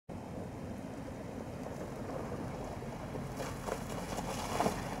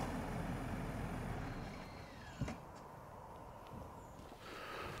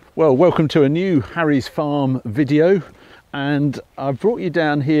Well, welcome to a new Harry's Farm video, and I've brought you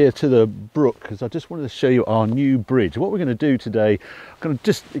down here to the brook because I just wanted to show you our new bridge. What we're going to do today, I'm going to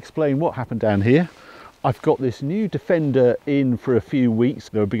just explain what happened down here. I've got this new Defender in for a few weeks.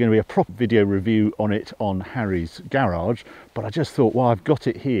 There'll be going to be a proper video review on it on Harry's garage, but I just thought, while I've got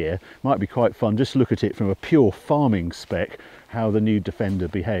it here, it might be quite fun just to look at it from a pure farming spec, how the new Defender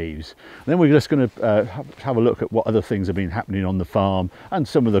behaves. And then we're just going to have a look at what other things have been happening on the farm and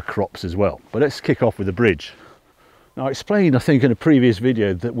some of the crops as well. But let's kick off with the bridge. Now, I explained, I think, in a previous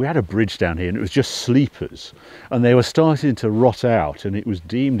video that we had a bridge down here and it was just sleepers and they were starting to rot out, and it was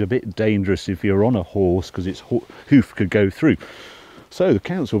deemed a bit dangerous if you're on a horse because its hoof could go through. So the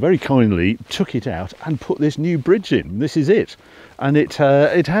council very kindly took it out and put this new bridge in. This is it. And it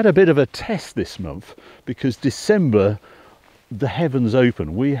had a bit of a test this month because December, the heavens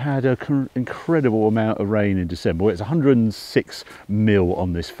open. We had an incredible amount of rain in December. It's 106 mil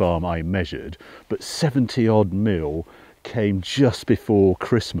on this farm I measured, but 70 odd mil came just before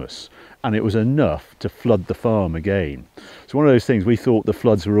Christmas, and it was enough to flood the farm again. It's one of those things, we thought the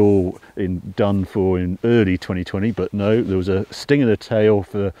floods were all done for in early 2020, but no, there was a sting in the tail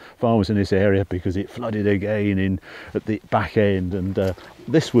for farmers in this area because it flooded again at the back end, and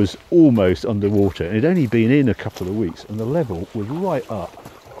this was almost underwater. It had only been in a couple of weeks and the level was right up,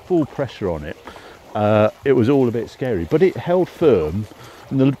 full pressure on it. It was all a bit scary, but it held firm.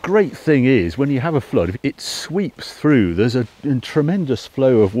 And the great thing is, when you have a flood, it sweeps through. There's a tremendous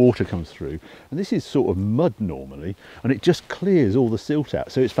flow of water comes through, and this is sort of mud normally, and it just clears all the silt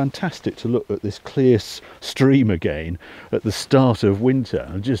out. So it's fantastic to look at this clear stream again at the start of winter,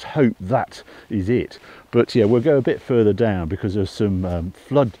 and just hope that is it. But yeah, we'll go a bit further down because there's some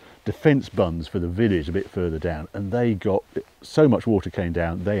flood defence bunds for the village a bit further down, and they got so much water came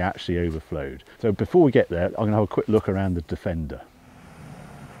down they actually overflowed. So before we get there, I'm going to have a quick look around the Defender.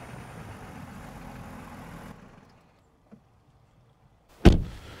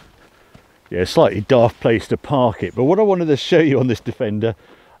 Yeah, slightly daft place to park it, but what I wanted to show you on this Defender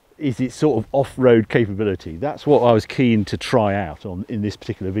is its sort of off-road capability. That's what I was keen to try out in this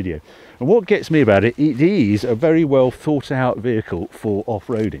particular video. And what gets me about it, it is a very well thought out vehicle for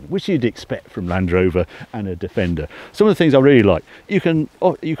off-roading, which you'd expect from Land Rover and a Defender. Some of the things I really like, you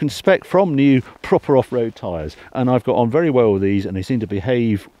can spec from new proper off-road tyres, and I've got on very well with these, and they seem to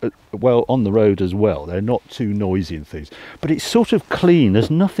behave well on the road as well. They're not too noisy and things, but it's sort of clean. There's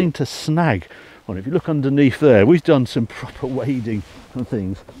nothing to snag on. If you look underneath there, we've done some proper wading and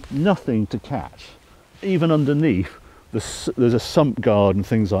things, nothing to catch. Even underneath, there's a sump guard and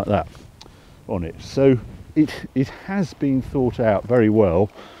things like that on it. So it has been thought out very well.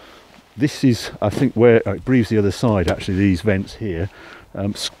 This is, I think, where it breathes the other side, actually, these vents here.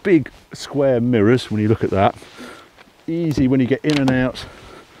 Big square mirrors when you look at that. Easy when you get in and out.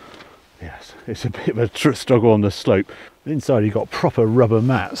 Yes, it's a bit of a struggle on the slope. Inside you've got proper rubber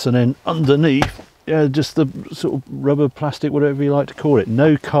mats, and then underneath, yeah, just the sort of rubber, plastic, whatever you like to call it.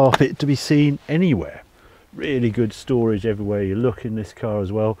 No carpet to be seen anywhere. Really good storage everywhere you look in this car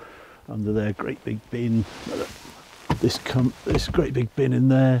as well. Under there, great big bin. This great big bin in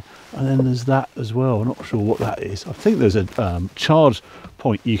there, and then there's that as well. I'm not sure what that is. I think there's a charge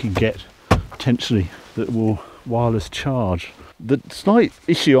point you can get potentially that will wireless charge. The slight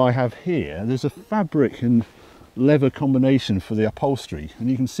issue I have here, there's a fabric and leather combination for the upholstery,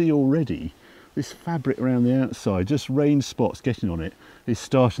 and you can see already this fabric around the outside, just rain spots getting on it, is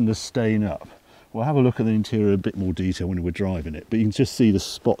starting to stain up. We'll have a look at the interior in a bit more detail when we're driving it, but you can just see the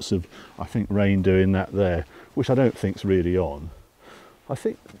spots of, I think, rain doing that there, which I don't think's really on. I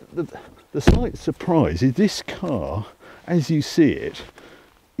think the slight surprise is this car, as you see it,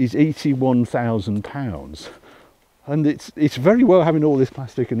 is £81,000. And it's very well having all this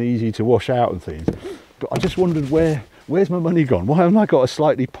plastic and easy to wash out and things, but I just wondered where's my money gone? Why haven't I got a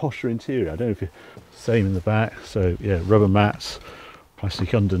slightly posher interior? I don't know if you're same in the back. So yeah, rubber mats,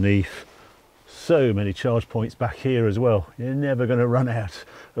 plastic underneath. So many charge points back here as well. You're never going to run out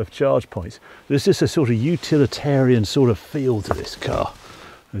of charge points. There's just a sort of utilitarian sort of feel to this car,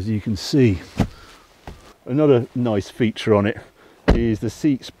 as you can see. Another nice feature on it is the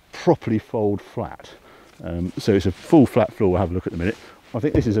seats properly fold flat. So it's a full flat floor. We'll have a look at the minute. I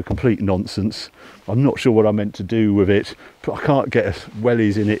think this is a complete nonsense. I'm not sure what I meant to do with it, but I can't get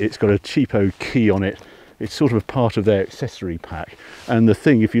wellies in it. It's got a cheapo key on it. It's sort of a part of their accessory pack. And the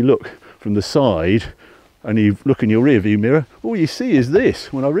thing, if you look from the side and you look in your rear view mirror, all you see is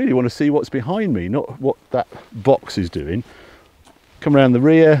this, when I really want to see what's behind me, not what that box is doing. Come around the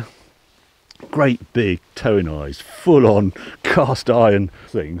rear, great big towing eyes, full on cast iron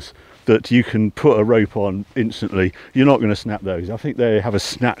things. that you can put a rope on instantly. You're not going to snap those. I think they have a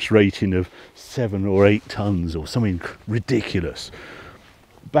snatch rating of 7 or 8 tons or something ridiculous.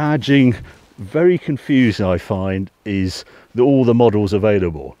 Badging, very confusing I find, is all the models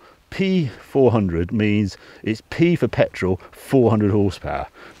available. P400 means it's P for petrol, 400 horsepower.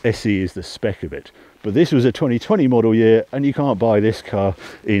 SE is the spec of it. But this was a 2020 model year, and you can't buy this car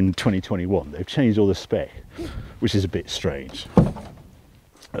in 2021. They've changed all the spec, which is a bit strange.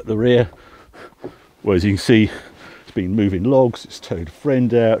 At the rear, well, as you can see, it's been moving logs, it's towed a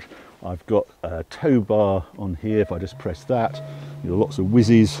friend out. I've got a tow bar on here. If I just press that, you know, lots of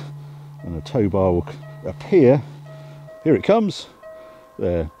whizzes, and a tow bar will appear. Here it comes,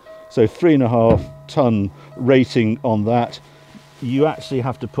 there. So 3.5 ton rating on that. You actually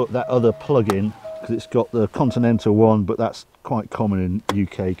have to put that other plug in because it's got the Continental one, but that's quite common in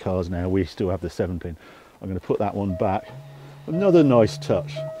UK cars now. We still have the 7-pin. I'm going to put that one back. Another nice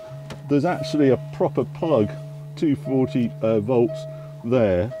touch, there's actually a proper plug, 240 volts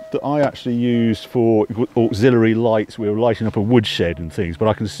there, that I actually used for auxiliary lights. We were lighting up a woodshed and things, but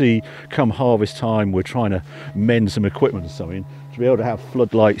I can see come harvest time we're trying to mend some equipment or something. To be able to have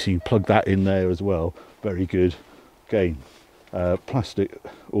floodlights, you can plug that in there as well. Very good. Again, plastic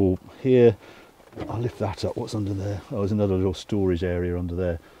all here. I'll lift that up. What's under there? Oh, there's another little storage area under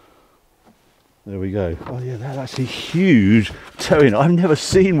there. There we go. Oh yeah, that's actually huge towing. I've never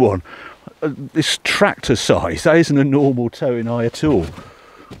seen one this tractor size. That isn't a normal towing eye at all.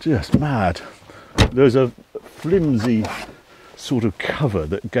 Just mad. There's a flimsy sort of cover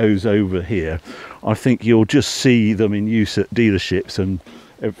that goes over here. I think you'll just see them in use at dealerships, and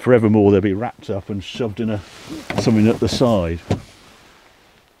forevermore they'll be wrapped up and shoved in something at the side.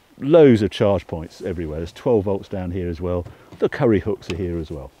 Loads of charge points everywhere. There's 12 volts down here as well. The curry hooks are here as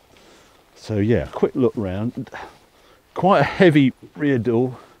well. So yeah, quick look round. Quite a heavy rear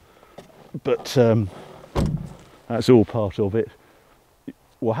door, but that's all part of it.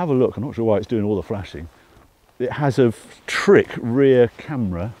 Well, have a look. I'm not sure why it's doing all the flashing. It has a trick rear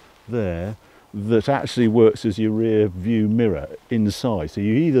camera there that actually works as your rear view mirror inside. So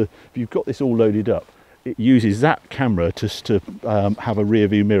you either, if you've got this all loaded up, it uses that camera just to have a rear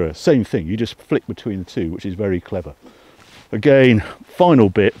view mirror. Same thing, you just flick between the two, which is very clever. Again, final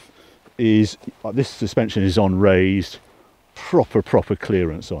bit is this suspension is on raised, proper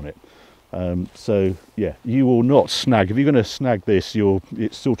clearance on it. So yeah, you will not snag. If you're going to snag this,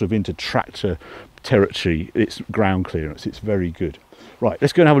 it's sort of into tractor territory. It's ground clearance. It's very good. Right,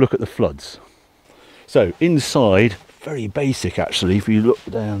 let's go and have a look at the floods. So inside, very basic actually. If you look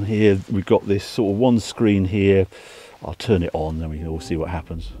down here, we've got this sort of one screen here. I'll turn it on, then we can all see what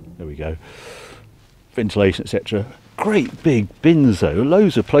happens. There we go. Ventilation, etc. Great big bins though,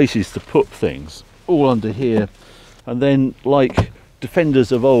 loads of places to put things, all under here. And then, like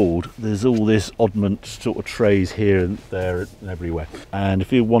Defenders of old, there's all this oddment sort of trays here and there and everywhere. And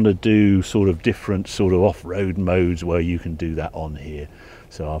if you want to do sort of different sort of off-road modes, where you can do that on here.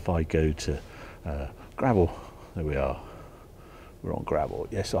 So if I go to gravel, there we are. We're on gravel.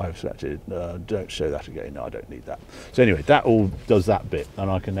 Yes, I've selected. Don't show that again. No, I don't need that. So anyway, that all does that bit, and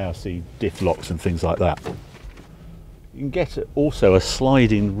I can now see diff locks and things like that. You can get also a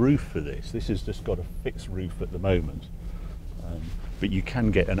sliding roof for this. This has just got a fixed roof at the moment, but you can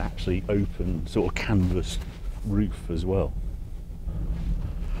get an actually open sort of canvas roof as well.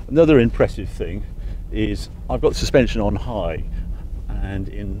 Another impressive thing is I've got suspension on high, and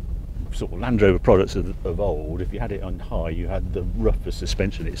in sort of Land Rover products of old, if you had it on high, you had the rougher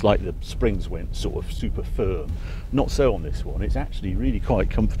suspension. It's like the springs went sort of super firm. Not so on this one. It's actually really quite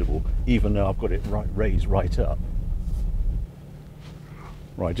comfortable, even though I've got it raised right up.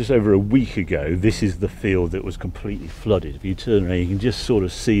 Right, just over a week ago, this is the field that was completely flooded. If you turn around, you can just sort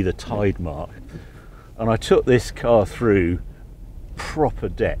of see the tide mark. And I took this car through proper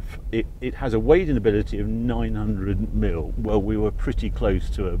depth. It has a wading ability of 900 mil. Well, we were pretty close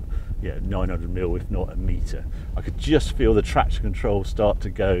to 900 mil, if not a metre. I could just feel the traction control start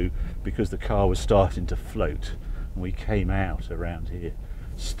to go because the car was starting to float. And we came out around here.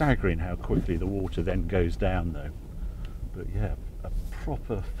 Staggering how quickly the water then goes down though. But yeah, a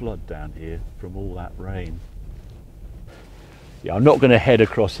proper flood down here from all that rain. Yeah, I'm not going to head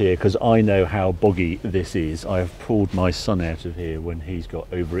across here because I know how boggy this is. I have pulled my son out of here when he's got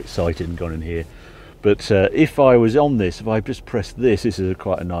overexcited and gone in here. But if I was on this, if I just press this, this is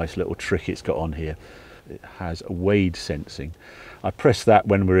quite a nice little trick it's got on here. It has a wade sensing. I press that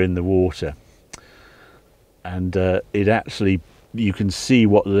when we're in the water, and it actually, you can see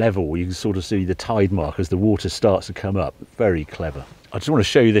what level, you can sort of see the tide mark as the water starts to come up. Very clever. I just want to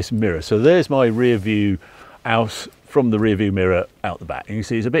show you this mirror. So there's my rear view out from the rear view mirror out the back. And you can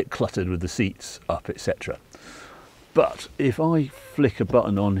see it's a bit cluttered with the seats up, etc. But if I flick a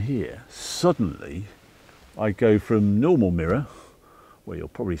button on here, suddenly I go from normal mirror, where you'll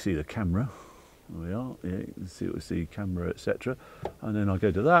probably see the camera. There we are, yeah, you can see camera, etc. And then I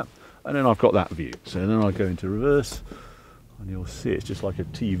go to that, and then I've got that view. So then I go into reverse, and you'll see it's just like a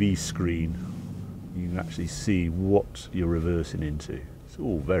TV screen. You can actually see what you're reversing into. It's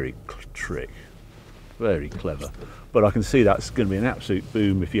all very trick, very clever. But I can see that's going to be an absolute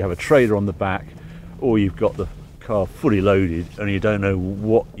boom if you have a trailer on the back, or you've got the car fully loaded and you don't know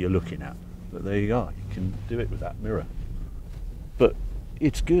what you're looking at. But there you are, you can do it with that mirror. But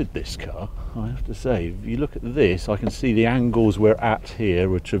it's good, this car, I have to say. If you look at this, I can see the angles we're at here.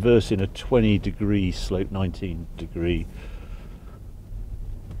 We're traversing a 20-degree slope, 19-degree.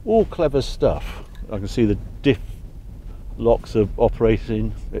 All clever stuff. I can see the diff locks are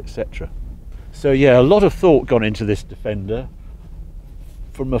operating, etc. So yeah, a lot of thought gone into this Defender.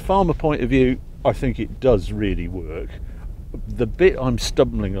 From a farmer point of view, I think it does really work. The bit I'm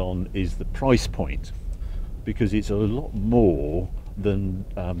stumbling on is the price point, because it's a lot more than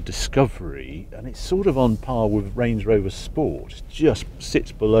Discovery, and it's sort of on par with Range Rover Sport. It just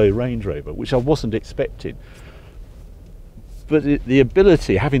sits below Range Rover, which I wasn't expecting. But the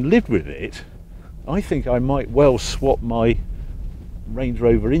ability, having lived with it, I think I might well swap my Range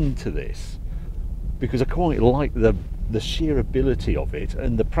Rover into this, because I quite like the sheer ability of it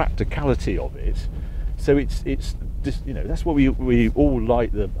and the practicality of it. So it's just, you know, that's what we all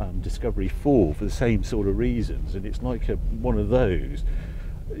like the Discovery for the same sort of reasons, and it's like one of those.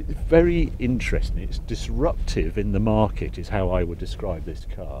 It's very interesting. It's disruptive in the market is how I would describe this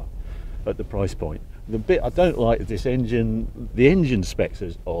car at the price point. The bit I don't like is this engine. The engine specs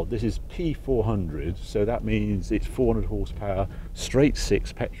is odd. This is P400, so that means it's 400 horsepower, straight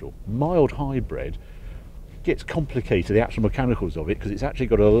six petrol, mild hybrid. Gets complicated, the actual mechanicals of it, because it's actually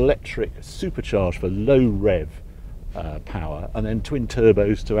got an electric supercharged for low rev power, and then twin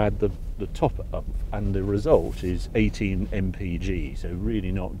turbos to add the top up, and the result is 18 mpg, so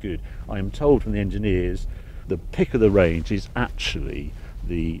really not good. I am told from the engineers the pick of the range is actually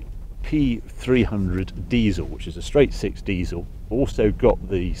the P400 diesel, which is a straight six diesel, also got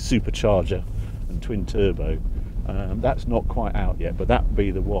the supercharger and twin turbo. That's not quite out yet, but that would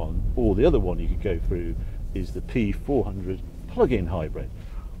be the one. Or the other one you could go through is the P400 plug-in hybrid.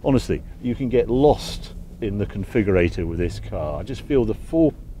 Honestly, you can get lost in the configurator with this car. I just feel the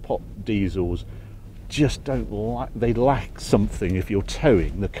 4-pot diesels just they lack something if you're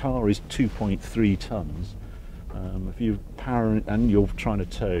towing. The car is 2.3 tons. If you're powering and you're trying to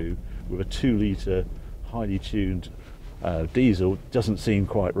tow with a 2-litre highly tuned diesel, doesn't seem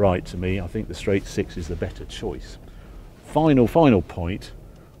quite right to me. I think the straight six is the better choice. Final point,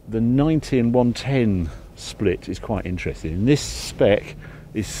 the 90 and 110 split is quite interesting. In this spec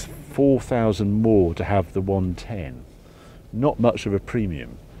is 4,000 more to have the 110. Not much of a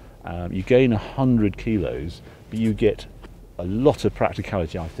premium. You gain 100 kilos, but you get a lot of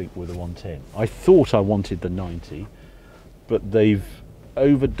practicality, I think, with the 110. I thought I wanted the 90, but they've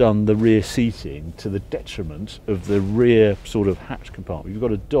overdone the rear seating to the detriment of the rear sort of hatch compartment. You've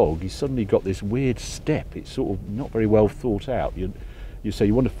got a dog, he's suddenly got this weird step. It's sort of not very well thought out. You say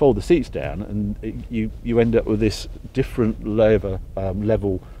you want to fold the seats down, and you end up with this different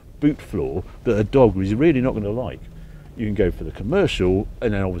level boot floor that a dog is really not going to like. You can go for the commercial,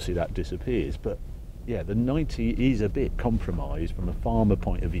 and then obviously that disappears. But yeah, the 90 is a bit compromised from a farmer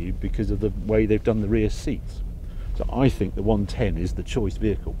point of view because of the way they've done the rear seats. So I think the 110 is the choice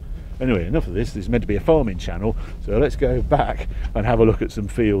vehicle. Anyway, enough of this. This is meant to be a farming channel, so let's go back and have a look at some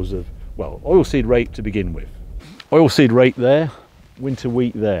feels of, well, oilseed rape to begin with. Oilseed rape there, winter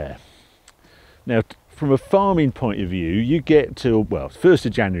wheat there. Now, from a farming point of view, you get to, well, 1st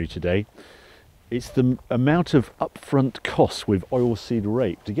of January today. It's the amount of upfront costs with oilseed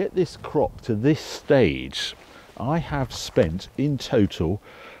rape. To get this crop to this stage, I have spent in total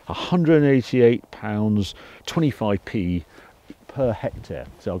 £188, 25p per hectare.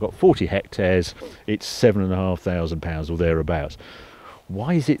 So I've got 40 hectares, it's £7,500 or thereabouts.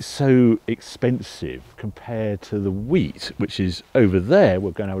 Why is it so expensive compared to the wheat, which is over there,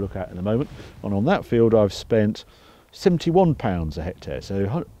 we're going to have a look at in a moment. And on that field I've spent £71 a hectare,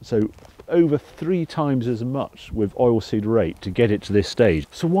 so over 3 times as much with oilseed rape to get it to this stage.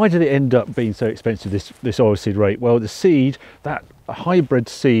 So why did it end up being so expensive, this oilseed rape? Well, the seed, that a hybrid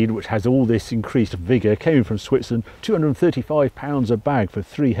seed which has all this increased vigour, came in from Switzerland, £235 a bag for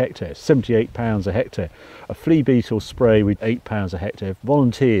 3 hectares, £78 a hectare. A flea beetle spray with £8 a hectare.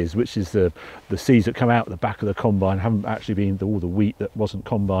 Volunteers, which is the seeds that come out the back of the combine, haven't actually been all the wheat that wasn't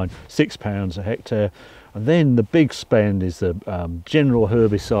combined, £6 a hectare. And then the big spend is the general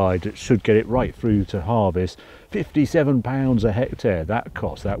herbicide that should get it right through to harvest, £57 a hectare, that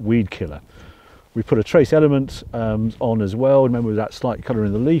cost, that weed killer. We put a trace element on as well, remember that slight colour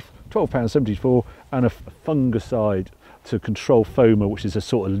in the leaf, £12.74, and a fungicide to control FOMA, which is a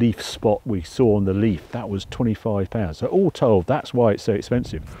sort of leaf spot we saw on the leaf, that was £25. So all told, that's why it's so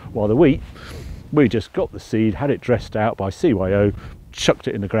expensive. While the wheat, we just got the seed, had it dressed out by CYO, chucked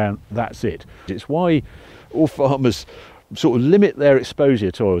it in the ground, that's it. It's why all farmers sort of limit their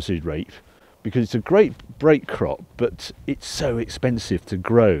exposure to oilseed rape, because it's a great break crop, but it's so expensive to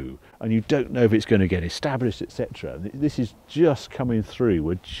grow and you don't know if it's going to get established, etc. This is just coming through.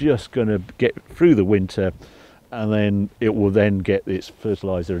 We're just going to get through the winter and then it will then get its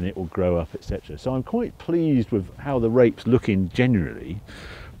fertiliser and it will grow up, etc. So I'm quite pleased with how the rape's looking generally.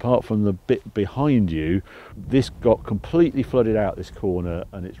 Apart from the bit behind you, this got completely flooded out this corner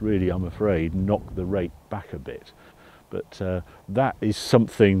and it's really, I'm afraid, knocked the rape back a bit. But that is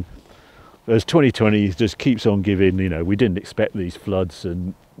something, as 2020 just keeps on giving, you know, we didn't expect these floods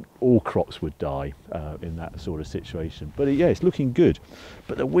and all crops would die in that sort of situation. But yeah, it's looking good.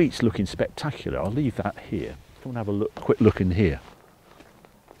 But the wheat's looking spectacular. I'll leave that here. Come and have a look, quick look in here.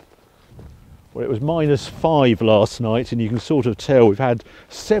 Well, it was -5 last night and you can sort of tell we've had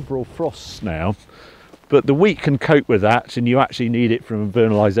several frosts now, but the wheat can cope with that and you actually need it from a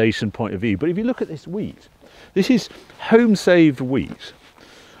vernalisation point of view. But if you look at this wheat, this is home saved wheat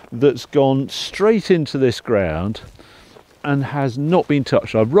that's gone straight into this ground and has not been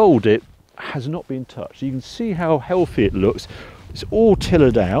touched. I've rolled it, has not been touched. You can see how healthy it looks. It's all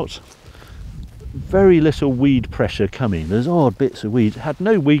tillered out. Very little weed pressure coming. There's odd bits of weed. It had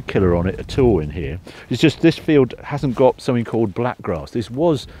no weed killer on it at all in here. It's just this field hasn't got something called black grass. This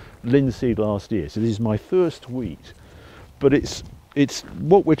was linseed last year, so this is my first wheat. But it's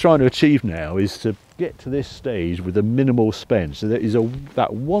what we're trying to achieve now is to get to this stage with a minimal spend. So there is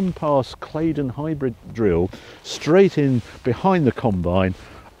that one pass Claydon hybrid drill straight in behind the combine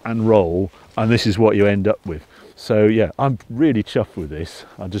and roll, and this is what you end up with. So yeah, I'm really chuffed with this.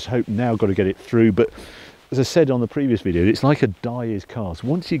 I just hope now got to get it through. But as I said on the previous video, it's like a die is cast.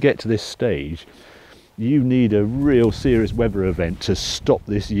 Once you get to this stage, you need a real serious weather event to stop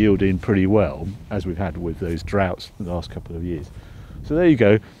this yielding pretty well, as we've had with those droughts the last couple of years. So there you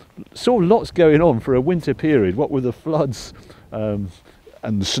go. Sort of lots going on for a winter period. What with the floods and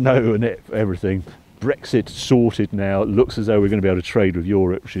the snow and everything. Brexit sorted now. It looks as though we're going to be able to trade with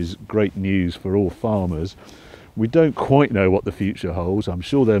Europe, which is great news for all farmers. We don't quite know what the future holds. I'm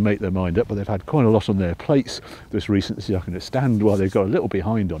sure they'll make their mind up, but they've had quite a lot on their plates this recently, so I can understand why they've got a little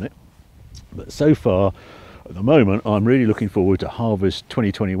behind on it. But so far, at the moment, I'm really looking forward to harvest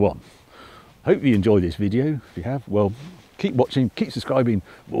 2021. Hope you enjoyed this video. If you have, well, keep watching, keep subscribing.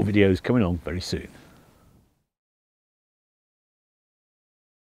 More videos coming on very soon.